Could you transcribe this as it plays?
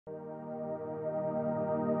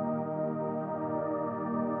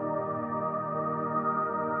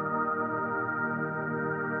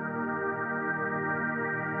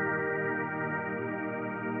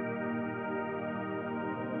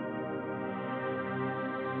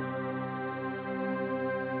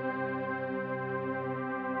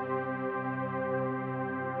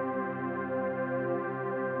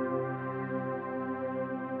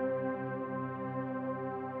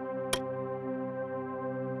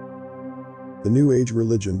The New Age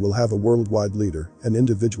religion will have a worldwide leader, an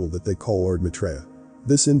individual that they call Lord Maitreya.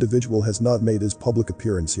 This individual has not made his public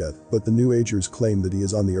appearance yet, but the New Agers claim that he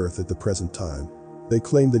is on the earth at the present time. They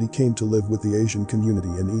claim that he came to live with the Asian community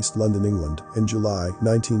in East London, England, in July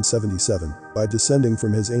 1977, by descending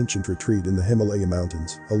from his ancient retreat in the Himalaya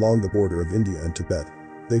mountains, along the border of India and Tibet.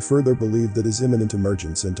 They further believe that his imminent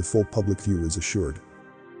emergence into full public view is assured.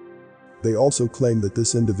 They also claim that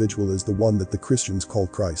this individual is the one that the Christians call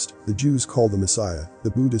Christ, the Jews call the Messiah,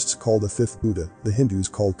 the Buddhists call the fifth Buddha, the Hindus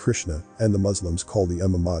call Krishna, and the Muslims call the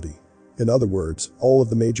Imam Mahdi. In other words, all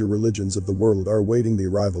of the major religions of the world are awaiting the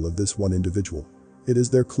arrival of this one individual. It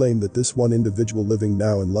is their claim that this one individual living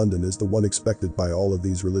now in London is the one expected by all of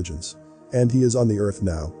these religions. And he is on the earth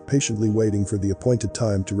now, patiently waiting for the appointed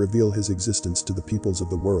time to reveal his existence to the peoples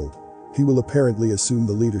of the world. He will apparently assume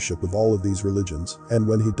the leadership of all of these religions, and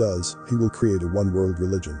when he does, he will create a one-world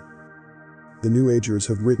religion. The New Agers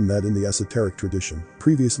have written that in the esoteric tradition,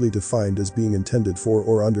 previously defined as being intended for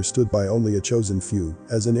or understood by only a chosen few,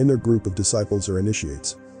 as an inner group of disciples or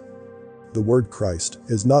initiates. The word Christ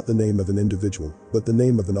is not the name of an individual, but the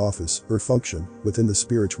name of an office or function within the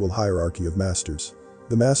spiritual hierarchy of masters.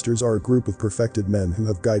 The masters are a group of perfected men who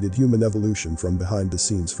have guided human evolution from behind the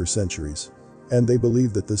scenes for centuries. And they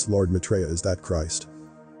believe that this Lord Maitreya is that Christ.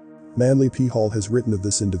 Manly P. Hall has written of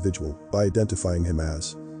this individual by identifying him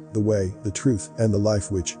as the way, the truth, and the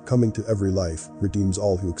life which, coming to every life, redeems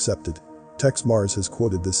all who accept it. Tex Mars has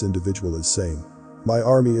quoted this individual as saying, "My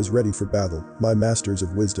army is ready for battle, my masters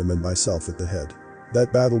of wisdom and myself at the head.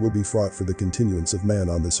 That battle will be fought for the continuance of man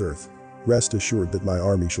on this earth. Rest assured that my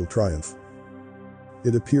army shall triumph."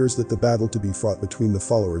 It appears that the battle to be fought between the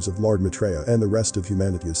followers of Lord Maitreya and the rest of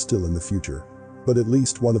humanity is still in the future. But at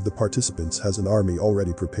least one of the participants has an army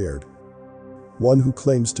already prepared. One who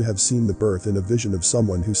claims to have seen the birth in a vision of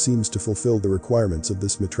someone who seems to fulfill the requirements of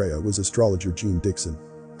this Maitreya was astrologer Jean Dixon.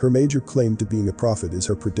 Her major claim to being a prophet is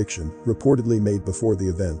her prediction, reportedly made before the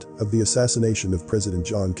event, of the assassination of President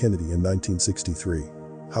John Kennedy in 1963.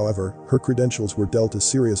 However, her credentials were dealt a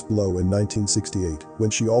serious blow in 1968, when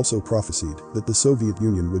she also prophesied that the Soviet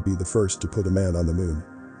Union would be the first to put a man on the moon.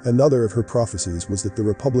 Another of her prophecies was that the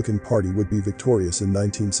Republican Party would be victorious in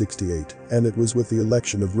 1968, and it was with the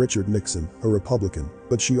election of Richard Nixon, a Republican.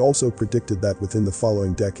 But she also predicted that within the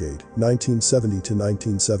following decade, 1970 to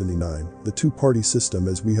 1979, the two-party system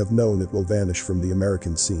as we have known it will vanish from the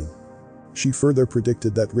American scene. She further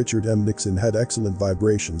predicted that Richard M. Nixon had excellent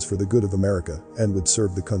vibrations for the good of America and would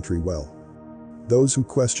serve the country well. Those who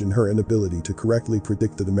question her inability to correctly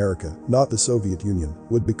predict that America, not the Soviet Union,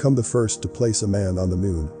 would become the first to place a man on the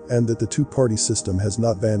moon, and that the two-party system has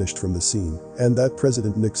not vanished from the scene, and that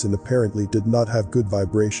President Nixon apparently did not have good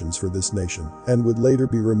vibrations for this nation, and would later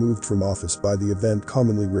be removed from office by the event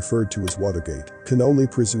commonly referred to as Watergate, can only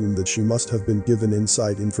presume that she must have been given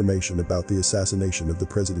inside information about the assassination of the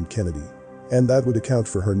President Kennedy. And that would account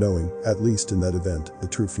for her knowing, at least in that event, the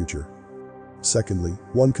true future. Secondly,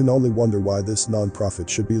 one can only wonder why this non-prophet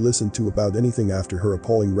should be listened to about anything after her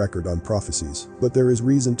appalling record on prophecies, but there is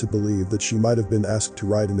reason to believe that she might have been asked to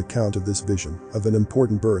write an account of this vision, of an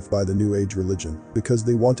important birth by the New Age religion, because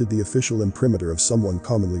they wanted the official imprimatur of someone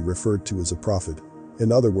commonly referred to as a prophet.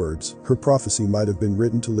 In other words, her prophecy might have been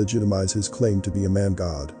written to legitimize his claim to be a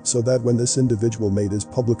man-god, so that when this individual made his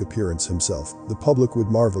public appearance himself, the public would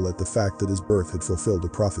marvel at the fact that his birth had fulfilled a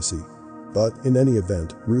prophecy. But, in any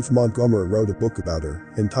event, Ruth Montgomery wrote a book about her,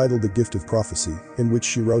 entitled The Gift of Prophecy, in which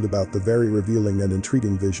she wrote about the very revealing and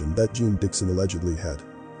intriguing vision that Jean Dixon allegedly had.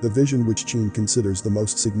 The vision, which Jean considers the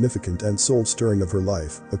most significant and soul-stirring of her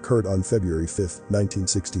life, occurred on February 5,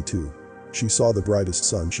 1962. She saw the brightest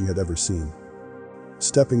sun she had ever seen.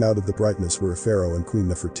 Stepping out of the brightness were a pharaoh and Queen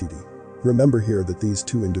Nefertiti. Remember here that these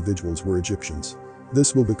two individuals were Egyptians.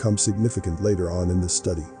 This will become significant later on in this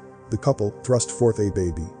study. The couple thrust forth a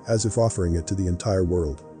baby, as if offering it to the entire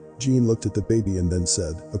world. Jean looked at the baby and then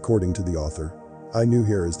said, according to the author, "I knew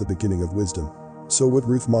here is the beginning of wisdom." So what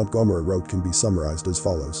Ruth Montgomery wrote can be summarized as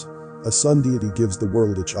follows. A sun deity gives the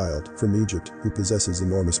world a child from Egypt who possesses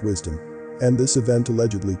enormous wisdom. And this event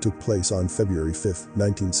allegedly took place on February 5,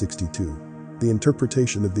 1962. The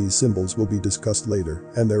interpretation of these symbols will be discussed later,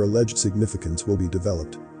 and their alleged significance will be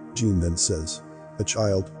developed. Jean then says, a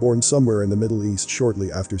child, born somewhere in the Middle East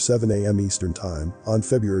shortly after 7 a.m. Eastern Time, on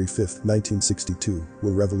February 5, 1962,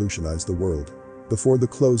 will revolutionize the world. Before the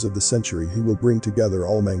close of the century, he will bring together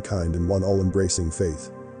all mankind in one all-embracing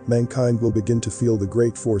faith. Mankind will begin to feel the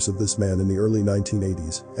great force of this man in the early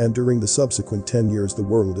 1980s, and during the subsequent 10 years the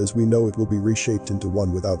world as we know it will be reshaped into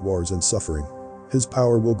one without wars and suffering. His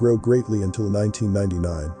power will grow greatly until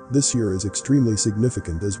 1999. This year is extremely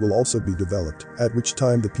significant as will also be developed, at which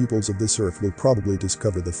time the peoples of this earth will probably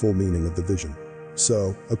discover the full meaning of the vision.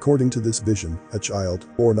 So, according to this vision, a child,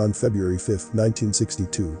 born on February 5,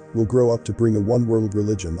 1962, will grow up to bring a one-world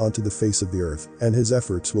religion onto the face of the earth, and his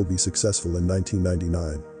efforts will be successful in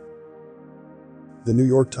 1999. The New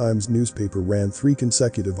York Times newspaper ran 3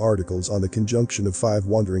 consecutive articles on the conjunction of 5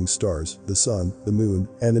 wandering stars, the sun, the moon,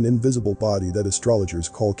 and an invisible body that astrologers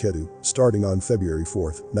call Ketu, starting on February 4,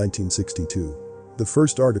 1962. The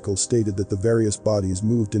first article stated that the various bodies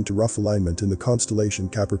moved into rough alignment in the constellation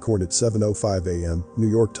Capricorn at 7:05 a.m. New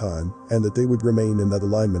York time, and that they would remain in that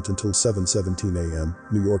alignment until 7:17 a.m.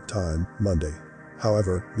 New York time, Monday.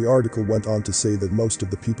 However, the article went on to say that most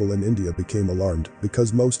of the people in India became alarmed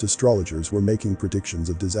because most astrologers were making predictions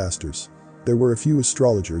of disasters. There were a few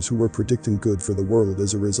astrologers who were predicting good for the world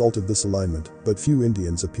as a result of this alignment, but few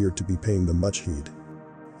Indians appeared to be paying them much heed.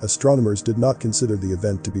 Astronomers did not consider the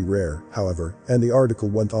event to be rare, however, and the article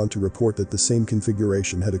went on to report that the same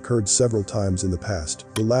configuration had occurred several times in the past,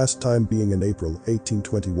 the last time being in April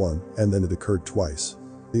 1821, and then it occurred twice.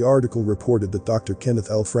 The article reported that Dr. Kenneth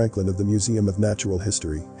L. Franklin of the Museum of Natural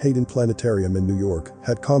History, Hayden Planetarium in New York,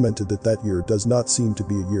 had commented that that year does not seem to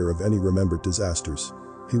be a year of any remembered disasters.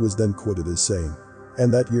 He was then quoted as saying,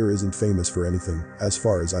 "And that year isn't famous for anything, as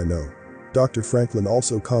far as I know." Dr. Franklin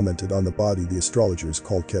also commented on the body the astrologers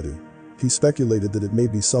called Ketu. He speculated that it may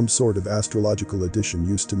be some sort of astrological addition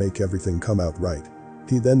used to make everything come out right.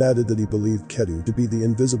 He then added that he believed Ketu to be the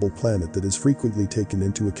invisible planet that is frequently taken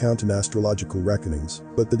into account in astrological reckonings,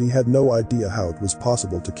 but that he had no idea how it was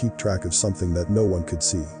possible to keep track of something that no one could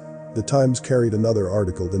see. The Times carried another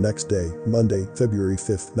article the next day, Monday, February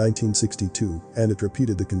 5, 1962, and it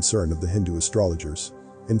repeated the concern of the Hindu astrologers.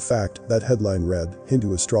 In fact, that headline read,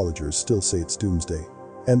 "Hindu astrologers still say it's doomsday."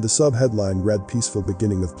 And the sub-headline read, "Peaceful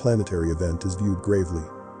beginning of planetary event is viewed gravely."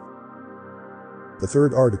 The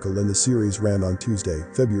third article in the series ran on Tuesday,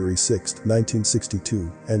 February 6,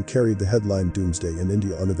 1962, and carried the headline "Doomsday in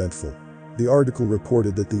India Uneventful." The article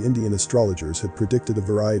reported that the Indian astrologers had predicted a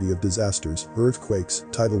variety of disasters, earthquakes,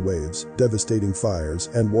 tidal waves, devastating fires,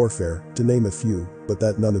 and warfare, to name a few, but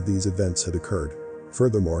that none of these events had occurred.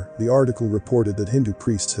 Furthermore, the article reported that Hindu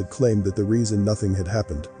priests had claimed that the reason nothing had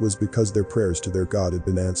happened was because their prayers to their god had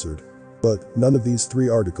been answered. But none of these 3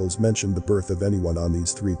 articles mentioned the birth of anyone on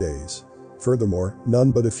these 3 days. Furthermore, none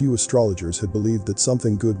but a few astrologers had believed that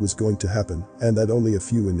something good was going to happen, and that only a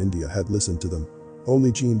few in India had listened to them.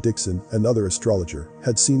 Only Jean Dixon, another astrologer,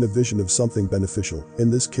 had seen a vision of something beneficial, in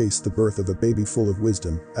this case the birth of a baby full of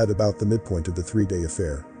wisdom, at about the midpoint of the 3-day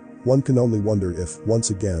affair. One can only wonder if, once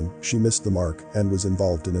again, she missed the mark and was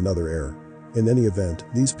involved in another error. In any event,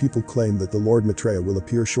 these people claim that the Lord Maitreya will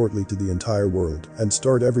appear shortly to the entire world and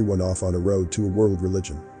start everyone off on a road to a world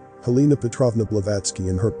religion. Helena Petrovna Blavatsky,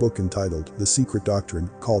 in her book entitled The Secret Doctrine,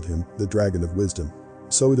 called him the Dragon of Wisdom.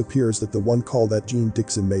 So it appears that the one call that Jean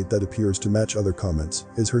Dixon made that appears to match other comments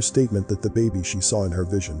is her statement that the baby she saw in her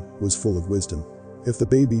vision was full of wisdom. If the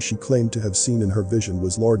baby she claimed to have seen in her vision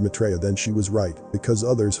was Lord Maitreya, then she was right, because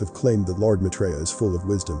others have claimed that Lord Maitreya is full of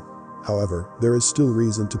wisdom. However, there is still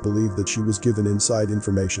reason to believe that she was given inside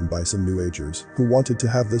information by some New Agers who wanted to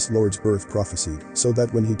have this Lord's birth prophesied, so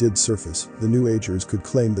that when he did surface, the New Agers could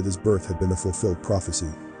claim that his birth had been a fulfilled prophecy.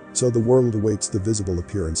 So the world awaits the visible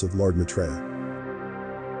appearance of Lord Maitreya.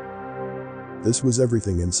 This was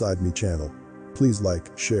everything inside me channel. Please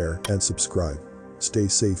like, share, and subscribe. Stay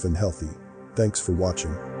safe and healthy. Thanks for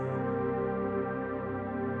watching.